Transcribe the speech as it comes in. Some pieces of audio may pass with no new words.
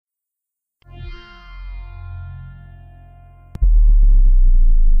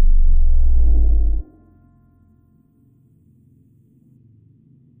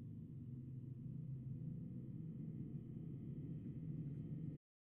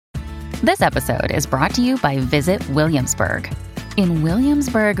This episode is brought to you by Visit Williamsburg. In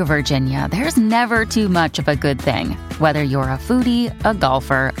Williamsburg, Virginia, there's never too much of a good thing. Whether you're a foodie, a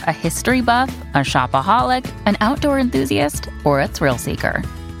golfer, a history buff, a shopaholic, an outdoor enthusiast, or a thrill seeker,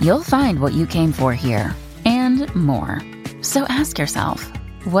 you'll find what you came for here and more. So ask yourself,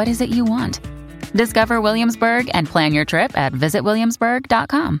 what is it you want? Discover Williamsburg and plan your trip at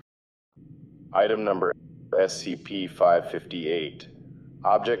visitwilliamsburg.com. Item number SCP-558.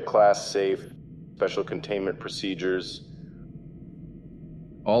 Object Class Safe. Special Containment Procedures.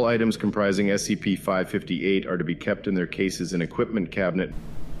 All items comprising SCP-558 are to be kept in their cases in equipment cabinet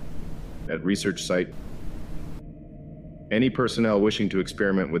at research site. Any personnel wishing to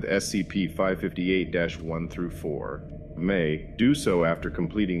experiment with SCP-558-1 through 4 may do so after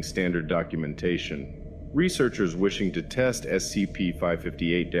completing standard documentation. Researchers wishing to test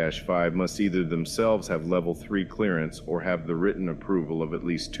SCP-558-5 must either themselves have Level 3 clearance or have the written approval of at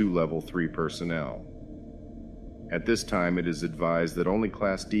least 2 Level 3 personnel. At this time, it is advised that only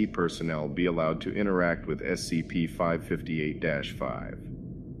Class D personnel be allowed to interact with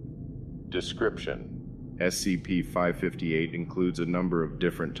SCP-558-5. Description: SCP-558 includes a number of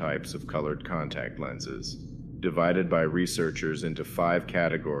different types of colored contact lenses, divided by researchers into 5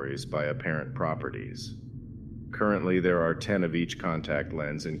 categories by apparent properties. Currently, there are 10 of each contact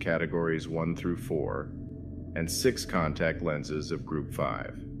lens in categories 1 through 4, and 6 contact lenses of Group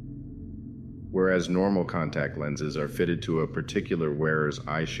 5. Whereas normal contact lenses are fitted to a particular wearer's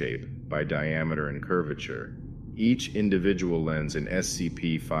eye shape by diameter and curvature, each individual lens in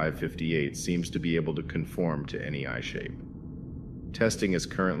SCP-558 seems to be able to conform to any eye shape. Testing is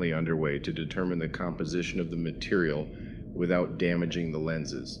currently underway to determine the composition of the material without damaging the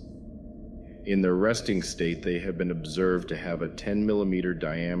lenses. In their resting state, they have been observed to have a 10 mm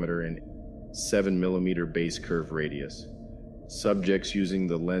diameter and 7 mm base curve radius. Subjects using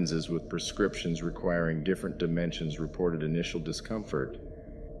the lenses with prescriptions requiring different dimensions reported initial discomfort,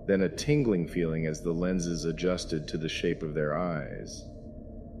 then a tingling feeling as the lenses adjusted to the shape of their eyes.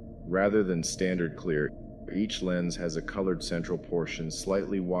 Rather than standard clear, each lens has a colored central portion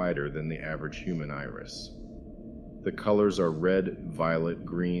slightly wider than the average human iris. The colors are red, violet,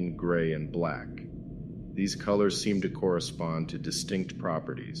 green, gray, and black. These colors seem to correspond to distinct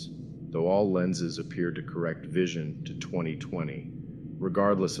properties, though all lenses appear to correct vision to 20/20,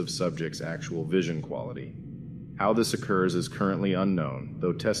 regardless of subjects' actual vision quality. How this occurs is currently unknown,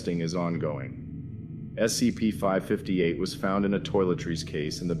 though testing is ongoing. SCP-558 was found in a toiletries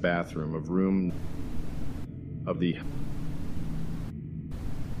case in the bathroom of room of the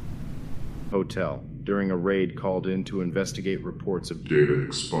hotel during a raid called in to investigate reports of data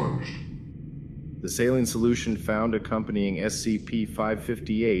expunged. The saline solution found accompanying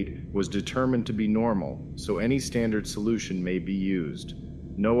SCP-558 was determined to be normal, so any standard solution may be used.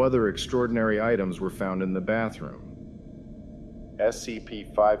 No other extraordinary items were found in the bathroom.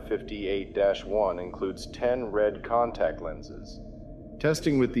 SCP-558-1 includes 10 red contact lenses.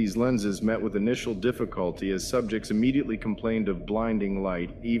 Testing with these lenses met with initial difficulty as subjects immediately complained of blinding light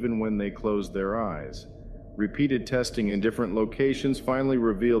even when they closed their eyes. Repeated testing in different locations finally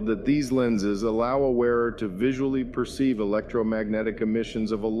revealed that these lenses allow a wearer to visually perceive electromagnetic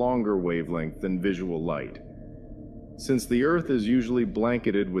emissions of a longer wavelength than visual light. Since the Earth is usually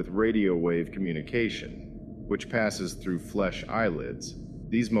blanketed with radio wave communication, which passes through flesh eyelids,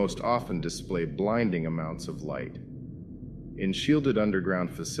 these most often display blinding amounts of light. In shielded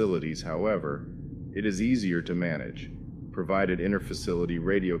underground facilities, however, it is easier to manage, provided interfacility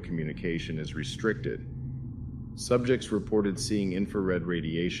radio communication is restricted. Subjects reported seeing infrared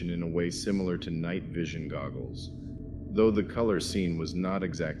radiation in a way similar to night vision goggles, though the color seen was not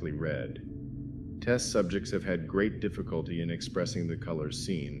exactly red. Test subjects have had great difficulty in expressing the colors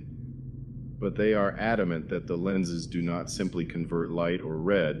seen, but they are adamant that the lenses do not simply convert light or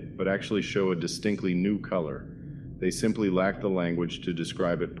red, but actually show a distinctly new color. They simply lack the language to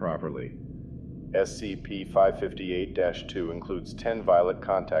describe it properly. SCP-558-2 includes 10 violet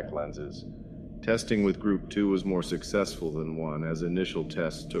contact lenses. Testing with Group 2 was more successful than 1, as initial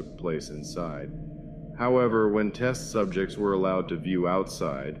tests took place inside. However, when test subjects were allowed to view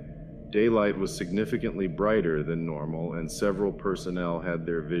outside, daylight was significantly brighter than normal, and several personnel had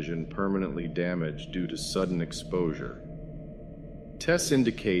their vision permanently damaged due to sudden exposure. Tests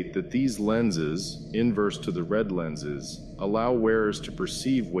indicate that these lenses, inverse to the red lenses, allow wearers to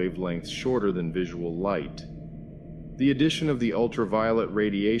perceive wavelengths shorter than visual light. The addition of the ultraviolet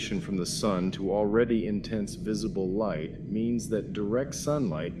radiation from the sun to already intense visible light means that direct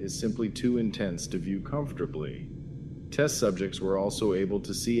sunlight is simply too intense to view comfortably. Test subjects were also able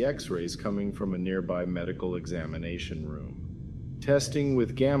to see X-rays coming from a nearby medical examination room. Testing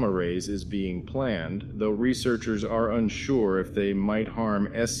with gamma rays is being planned, though researchers are unsure if they might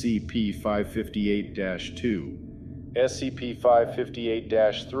harm SCP-558-2.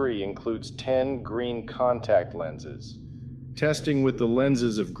 SCP-558-3 includes 10 green contact lenses. Testing with the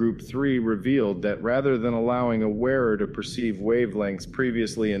lenses of Group 3 revealed that rather than allowing a wearer to perceive wavelengths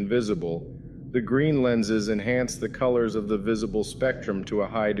previously invisible, the green lenses enhance the colors of the visible spectrum to a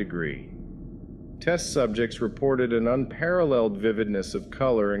high degree. Test subjects reported an unparalleled vividness of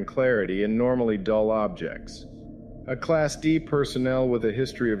color and clarity in normally dull objects. A Class D personnel with a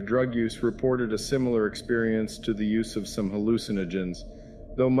history of drug use reported a similar experience to the use of some hallucinogens,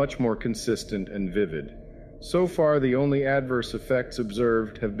 though much more consistent and vivid. So far, the only adverse effects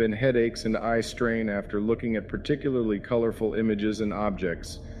observed have been headaches and eye strain after looking at particularly colorful images and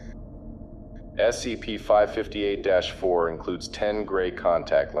objects. SCP-558-4 includes 10 gray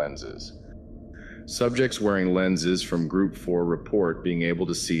contact lenses. Subjects wearing lenses from Group 4 report being able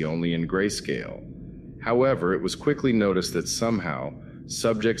to see only in grayscale. However, it was quickly noticed that somehow,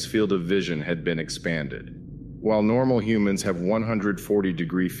 subjects' field of vision had been expanded. While normal humans have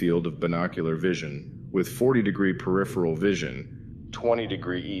 140-degree field of binocular vision, with 40-degree peripheral vision,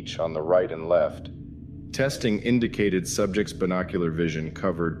 20-degree each on the right and left, testing indicated subjects' binocular vision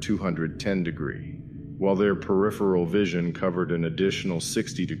covered 210-degree, while their peripheral vision covered an additional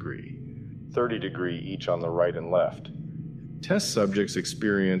 60-degree, 30-degree each on the right and left. Test subjects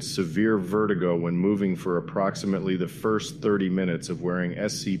experienced severe vertigo when moving for approximately the first 30 minutes of wearing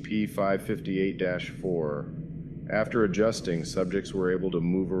SCP-558-4. After adjusting, subjects were able to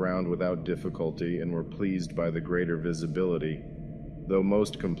move around without difficulty and were pleased by the greater visibility, though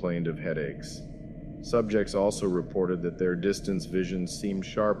most complained of headaches. Subjects also reported that their distance vision seemed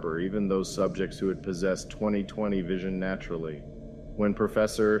sharper, even those subjects who had possessed 20/20 vision naturally. When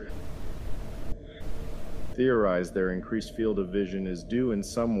Professor theorized their increased field of vision is due in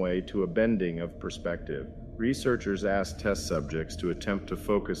some way to a bending of perspective, researchers asked test subjects to attempt to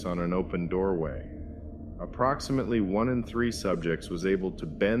focus on an open doorway. Approximately 1 in 3 subjects was able to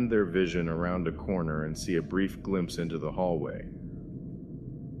bend their vision around a corner and see a brief glimpse into the hallway.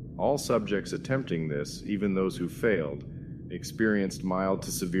 All subjects attempting this, even those who failed, experienced mild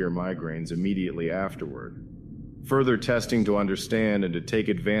to severe migraines immediately afterward. Further testing to understand and to take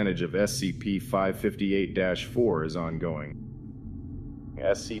advantage of SCP-558-4 is ongoing.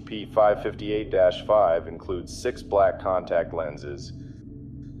 SCP-558-5 includes 6 black contact lenses.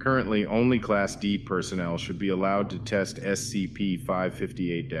 Currently, only Class D personnel should be allowed to test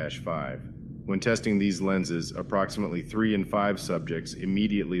SCP-558-5. When testing these lenses, approximately 3 in 5 subjects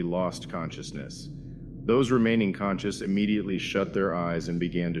immediately lost consciousness. Those remaining conscious immediately shut their eyes and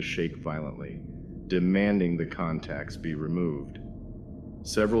began to shake violently, demanding the contacts be removed.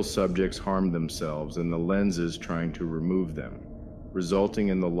 Several subjects harmed themselves and the lenses trying to remove them, resulting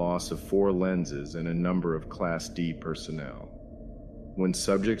in the loss of 4 lenses and a number of Class D personnel. When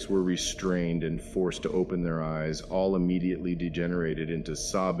subjects were restrained and forced to open their eyes, all immediately degenerated into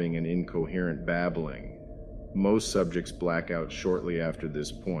sobbing and incoherent babbling. Most subjects black out shortly after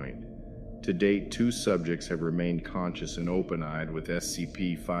this point. To date, 2 subjects have remained conscious and open-eyed with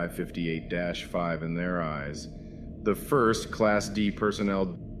SCP-558-5 in their eyes. The first, Class D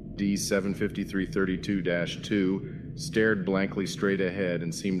personnel D75332-2, stared blankly straight ahead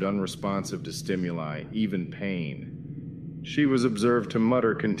and seemed unresponsive to stimuli, even pain. She was observed to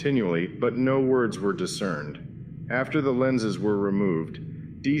mutter continually, but no words were discerned. After the lenses were removed,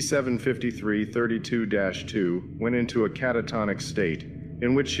 D75332-2 went into a catatonic state,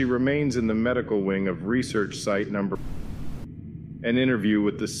 in which she remains in the medical wing of Research Site Number. An interview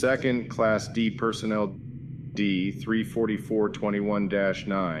with the second Class D personnel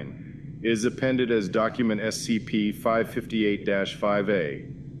D34421-9 is appended as document SCP-558-5A.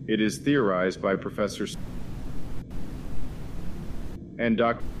 It is theorized by Professor and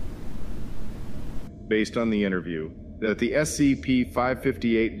based on the interview, that the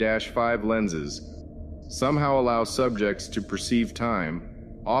SCP-558-5 lenses somehow allow subjects to perceive time,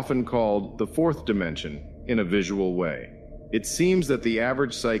 often called the 4th dimension, in a visual way. It seems that the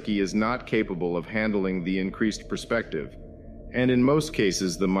average psyche is not capable of handling the increased perspective, and in most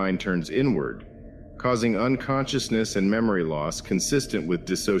cases the mind turns inward, causing unconsciousness and memory loss consistent with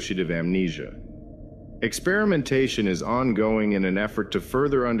dissociative amnesia. Experimentation is ongoing in an effort to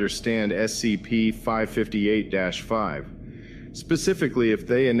further understand SCP-558-5, specifically if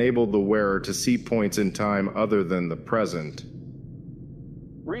they enable the wearer to see points in time other than the present.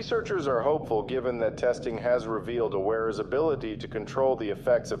 Researchers are hopeful given that testing has revealed a wearer's ability to control the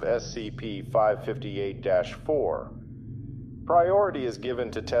effects of SCP-558-4. Priority is given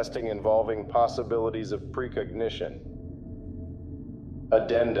to testing involving possibilities of precognition.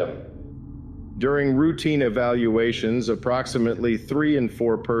 Addendum. During routine evaluations, approximately 3 in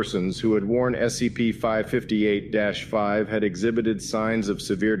 4 persons who had worn SCP-558-5 had exhibited signs of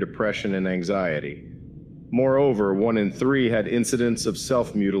severe depression and anxiety. Moreover, 1 in 3 had incidents of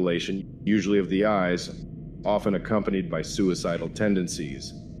self-mutilation, usually of the eyes, often accompanied by suicidal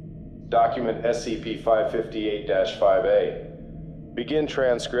tendencies. Document SCP-558-5A. Begin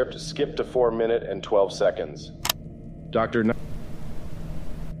transcript, skip to 4 minutes and 12 seconds. Dr.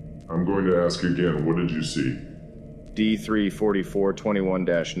 I'm going to ask again, what did you see?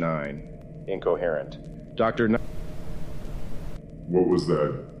 D34421-9. Incoherent. Dr. What was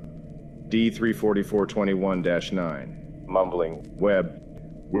that? D34421-9. Mumbling. Web.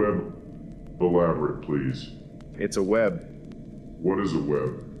 Web. Elaborate, please. It's a web. What is a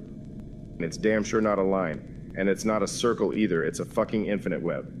web? And it's damn sure not a line. And it's not a circle either, it's a fucking infinite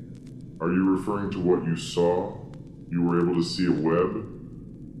web. Are you referring to what you saw? You were able to see a web?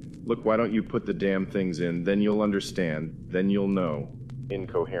 Look, why don't you put the damn things in, then you'll understand, then you'll know.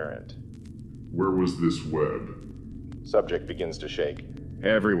 Incoherent. Where was this web? Subject begins to shake.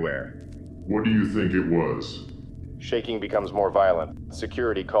 Everywhere. What do you think it was? Shaking becomes more violent.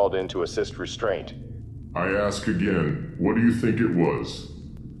 Security called in to assist restraint. I ask again, what do you think it was?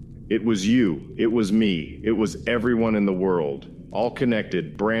 It was you. It was me. It was everyone in the world. All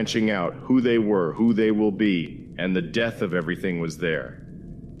connected, branching out, who they were, who they will be, and the death of everything was there.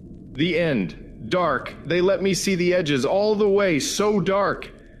 The end. Dark. They let me see the edges all the way, so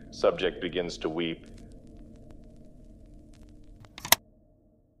dark. Subject begins to weep.